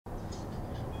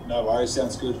No worries,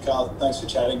 sounds good. Carl, thanks for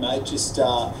chatting, mate. Just,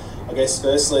 I guess,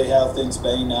 firstly, how have things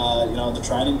been, on the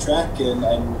training track and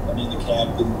in the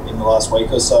camp in the last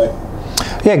week or so?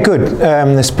 Yeah, good.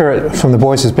 The spirit from the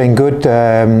boys has been good.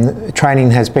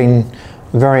 Training has been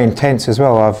very intense as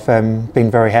well. I've been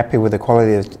very happy with the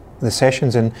quality of the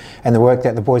sessions and the work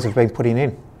that the boys have been putting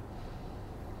in.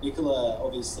 Nicola,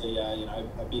 obviously, a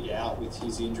big out with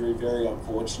his injury, very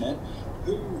unfortunate.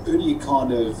 Who do you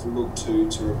kind of look to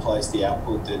replace the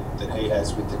output that he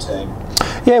has with the team?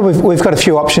 Yeah, we've got a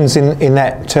few options in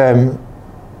that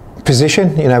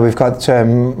position. We've got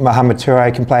Mohamed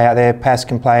Toure can play out there, Pass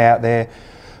can play out there,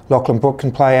 Lachlan Brook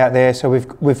can play out there. So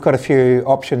we've got a few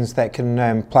options that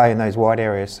can play in those wide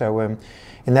areas. So in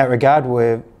that regard,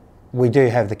 we do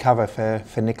have the cover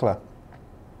for Nicola.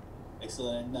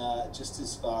 Excellent. And just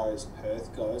as far as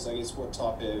Perth goes, I guess what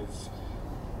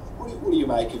do you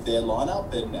make of their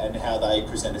lineup and how they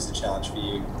present as a challenge for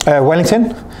you?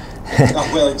 Wellington.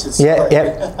 Wellington. Sorry.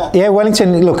 Yeah.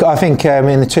 Wellington. Look, I think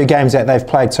in the two games that they've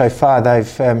played so far,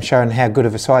 they've shown how good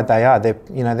of a side they are.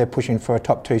 They're pushing for a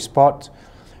top 2 spot,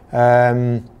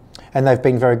 and they've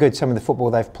been very good. Some of the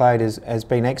football they've played has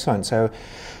been excellent. So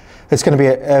it's going to be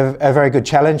a very good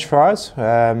challenge for us.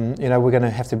 We're going to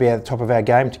have to be at the top of our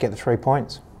game to get the 3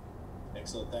 points.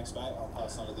 Excellent. Thanks, mate. I'll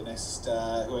pass on to the next.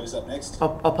 Whoever's up next.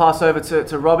 I'll pass over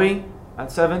to Robbie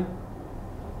at 7.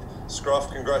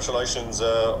 Scruff, congratulations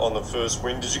on the first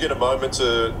win. Did you get a moment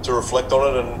to reflect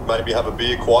on it and maybe have a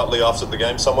beer quietly after the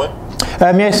game somewhere?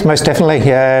 Yes, most definitely.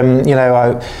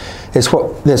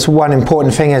 There's one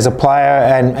important thing as a player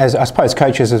and as I suppose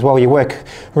coaches as well. You work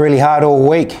really hard all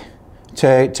week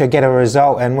to get a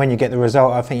result, and when you get the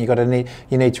result, I think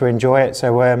you need to enjoy it.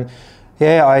 So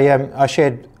I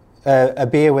shared a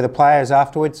beer with the players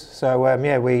afterwards. So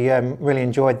we really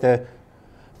enjoyed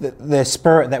the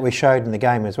spirit that we showed in the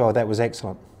game as well. That was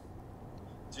excellent.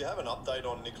 Do you have an update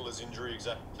on Nicola's injury,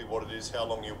 exactly what it is, how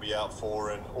long he'll be out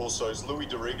for, and also is Louis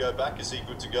Dorigo back? Is he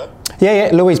good to go? Yeah,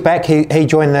 Louis back. He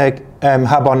joined the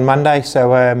hub on Monday.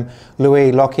 So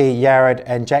Louis, Lockie, Yared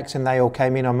and Jackson, they all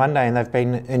came in on Monday and they've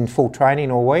been in full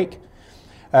training all week.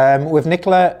 With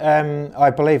Nicola, I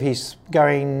believe he's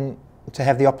going to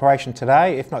have the operation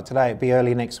today. If not today, it'll be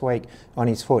early next week on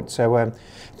his foot. So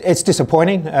it's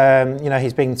disappointing.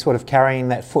 He's been sort of carrying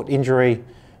that foot injury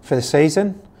for the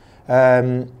season.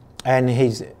 And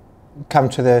he's come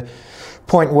to the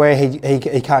point where he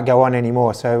can't go on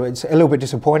anymore. So it's a little bit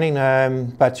disappointing,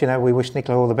 but we wish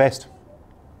Nicola all the best.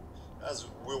 As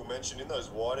Will mentioned, in those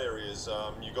wide areas,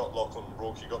 you got Lachlan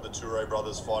Brook, you got the Toure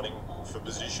brothers fighting for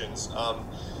positions.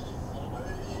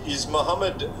 Is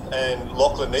Mohamed and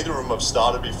Lachlan, neither of them have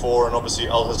started before, and obviously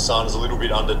Al Hassan is a little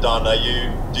bit underdone.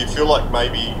 Do you feel like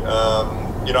maybe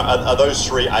are those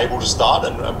three able to start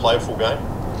and play a full game?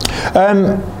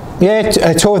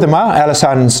 Two of them are. Al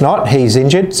Hassan's not. He's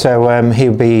injured, so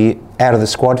he'll be out of the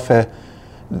squad for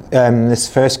this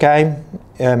first game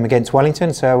against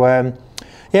Wellington. So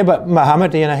but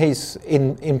Mohamed, he's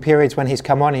in periods when he's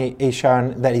come on, he's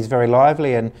shown that he's very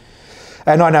lively, and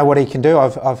I know what he can do.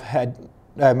 I've had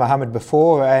Mohamed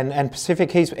before, and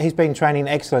Pacific, he's been training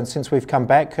excellent since we've come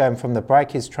back from the break.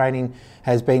 His training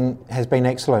has been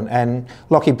excellent, and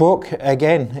Lockie Brook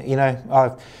again.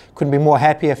 I couldn't be more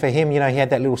happier for him. He had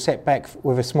that little setback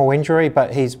with a small injury,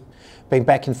 but he's been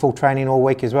back in full training all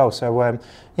week as well. So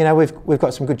we've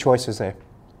got some good choices there.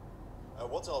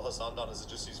 What's Al Hassan done? Is it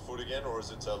just his foot again, or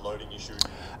is it a loading issue?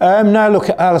 No, look,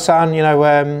 Al Hassan.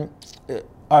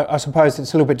 I suppose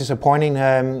it's a little bit disappointing.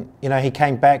 He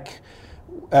came back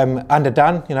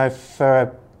underdone.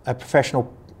 For a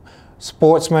professional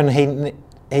sportsman,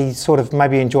 he sort of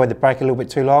maybe enjoyed the break a little bit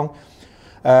too long,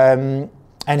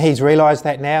 and he's realised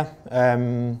that now.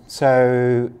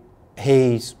 So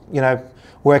he's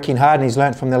working hard, and he's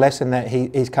learnt from the lesson that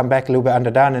he's come back a little bit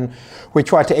underdone, and we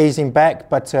tried to ease him back,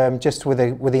 but just with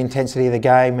the intensity of the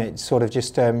game, it sort of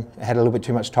just had a little bit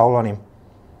too much toll on him.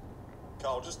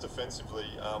 Carl, just defensively,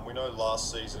 we know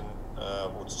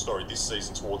this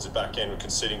season towards the back end, we're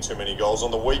conceding too many goals.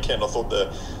 On the weekend, I thought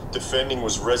the defending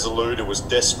was resolute, it was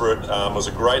desperate, it was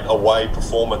a great away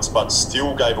performance, but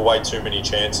still gave away too many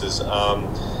chances.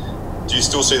 Do you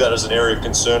still see that as an area of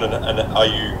concern, and are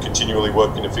you continually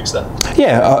working to fix that?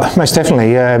 Yeah, most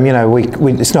definitely.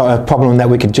 It's not a problem that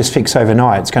we could just fix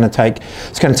overnight. It's going to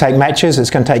take matches.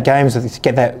 It's going to take games to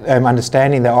get that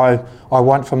understanding that I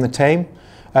want from the team.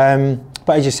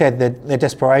 But as you said, the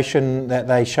desperation that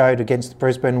they showed against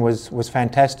Brisbane was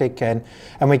fantastic, and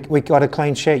we got a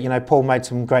clean sheet. Paul made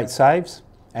some great saves,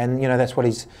 and that's what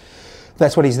he's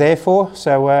there for.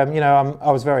 So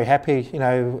I was very happy. It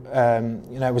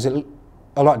was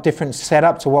a lot different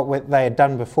setup to what they had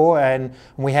done before, and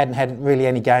we hadn't had really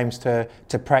any games to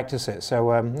practice it.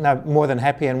 So no, more than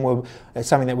happy, and it's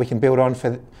something that we can build on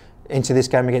into this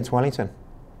game against Wellington.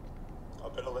 I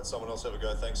better let someone else have a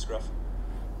go. Thanks, Scruff.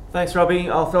 Thanks, Robbie.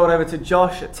 I'll throw it over to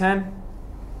Josh at 10.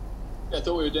 I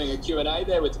thought we were doing a Q&A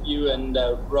there with you and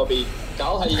Robbie.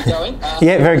 Carl, how are you going?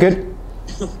 Yeah, very good.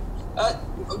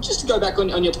 Just to go back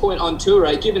on your point on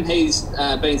Toure, given he's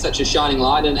been such a shining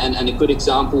light and a good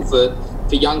example for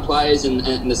young players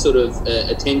and the sort of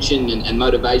attention and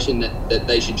motivation that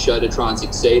they should show to try and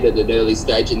succeed at an early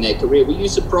stage in their career, were you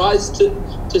surprised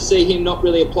to see him not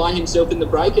really apply himself in the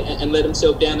break and let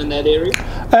himself down in that area?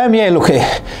 Yeah, look,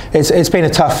 it's been a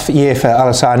tough year for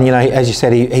Alassane. You know, as you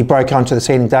said, he broke onto the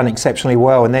scene and done exceptionally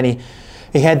well, and then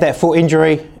he had that foot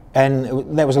injury,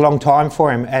 and that was a long time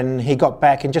for him, and he got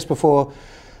back, and just before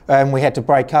we had to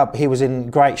break up, he was in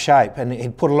great shape, and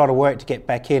he'd put a lot of work to get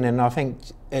back in, and I think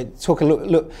it took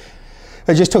it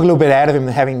just took a little bit out of him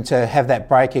having to have that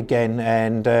break again,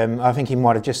 and I think he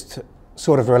might have just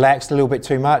sort of relaxed a little bit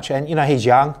too much, and you know, he's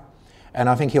young, and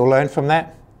I think he'll learn from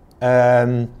that.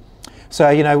 So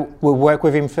you know, we'll work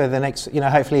with him for the next, you know,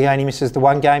 hopefully he only misses the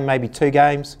one game, maybe 2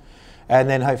 games, and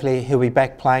then hopefully he'll be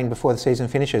back playing before the season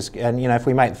finishes. And you know, if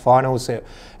we make the finals, it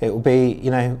will be,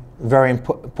 you know, very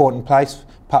important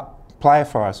player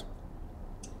for us.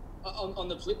 On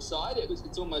the flip side,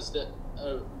 it's almost a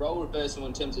role reversal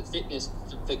in terms of fitness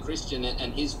for Christian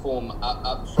and his form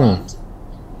up front.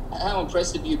 How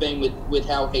impressed have you been with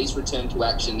how he's returned to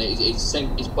action? He's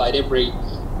played every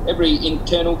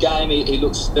internal game. He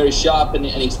looks very sharp, and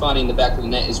he's finding the back of the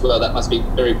net as well. That must be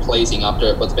very pleasing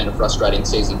after what's been a frustrating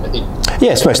season for him.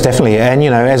 Yes, most definitely. And you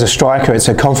know, as a striker, it's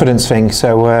a confidence thing.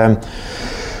 So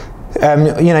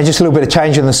you know, just a little bit of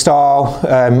change in the style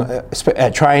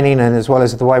at training, and as well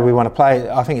as the way we want to play,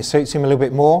 I think it suits him a little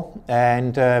bit more.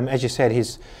 And as you said,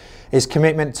 his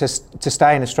commitment to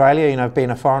stay in Australia, you know, being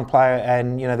a foreign player,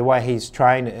 and you know, the way he's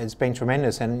trained has been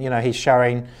tremendous. And you know, he's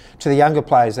showing to the younger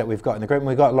players that we've got in the group, and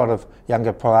we've got a lot of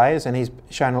younger players, and he's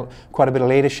shown quite a bit of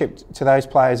leadership to those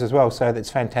players as well. So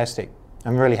that's fantastic.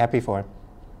 I'm really happy for him.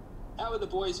 How are the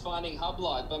boys finding hub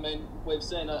life? I mean, we've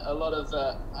seen a lot of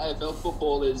AFL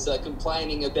footballers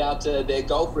complaining about their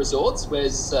golf resorts,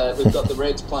 whereas we've got the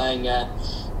Reds playing.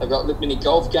 They've got mini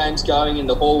golf games going in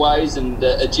the hallways, and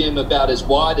a gym about as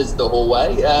wide as the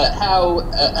hallway. How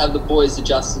have the boys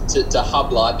adjusted to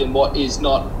hub life in what is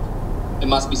not, it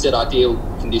must be said, ideal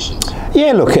conditions?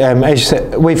 Yeah, look, as you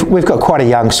said, we've got quite a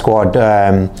young squad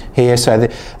here, so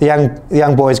the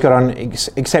young boys got on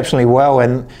exceptionally well,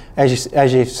 and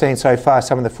as you've seen so far,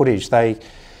 some of the footage, they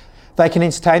can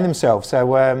entertain themselves.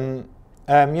 So you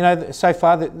know, so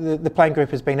far the playing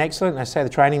group has been excellent. I say the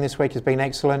training this week has been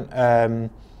excellent,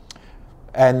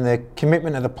 and the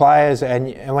commitment of the players,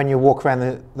 and when you walk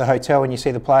around the hotel and you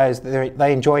see the players,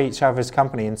 they enjoy each other's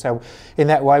company, and so in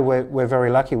that way we're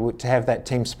very lucky to have that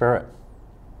team spirit.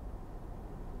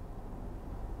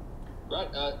 Right,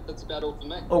 that's about all for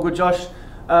me. All good, Josh.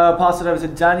 Pass it over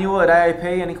to Daniel at AAP.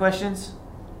 Any questions?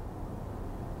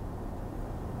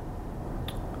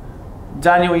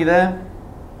 Daniel, are you there?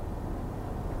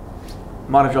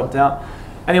 Might have dropped out.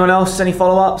 Anyone else? Any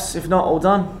follow-ups? If not, all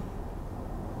done.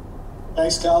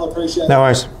 Thanks, Carl. Appreciate it. No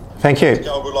worries. Thank you.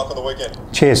 Carl, good luck on the weekend.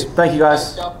 Cheers. Thank you,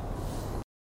 guys. Thanks, Carl.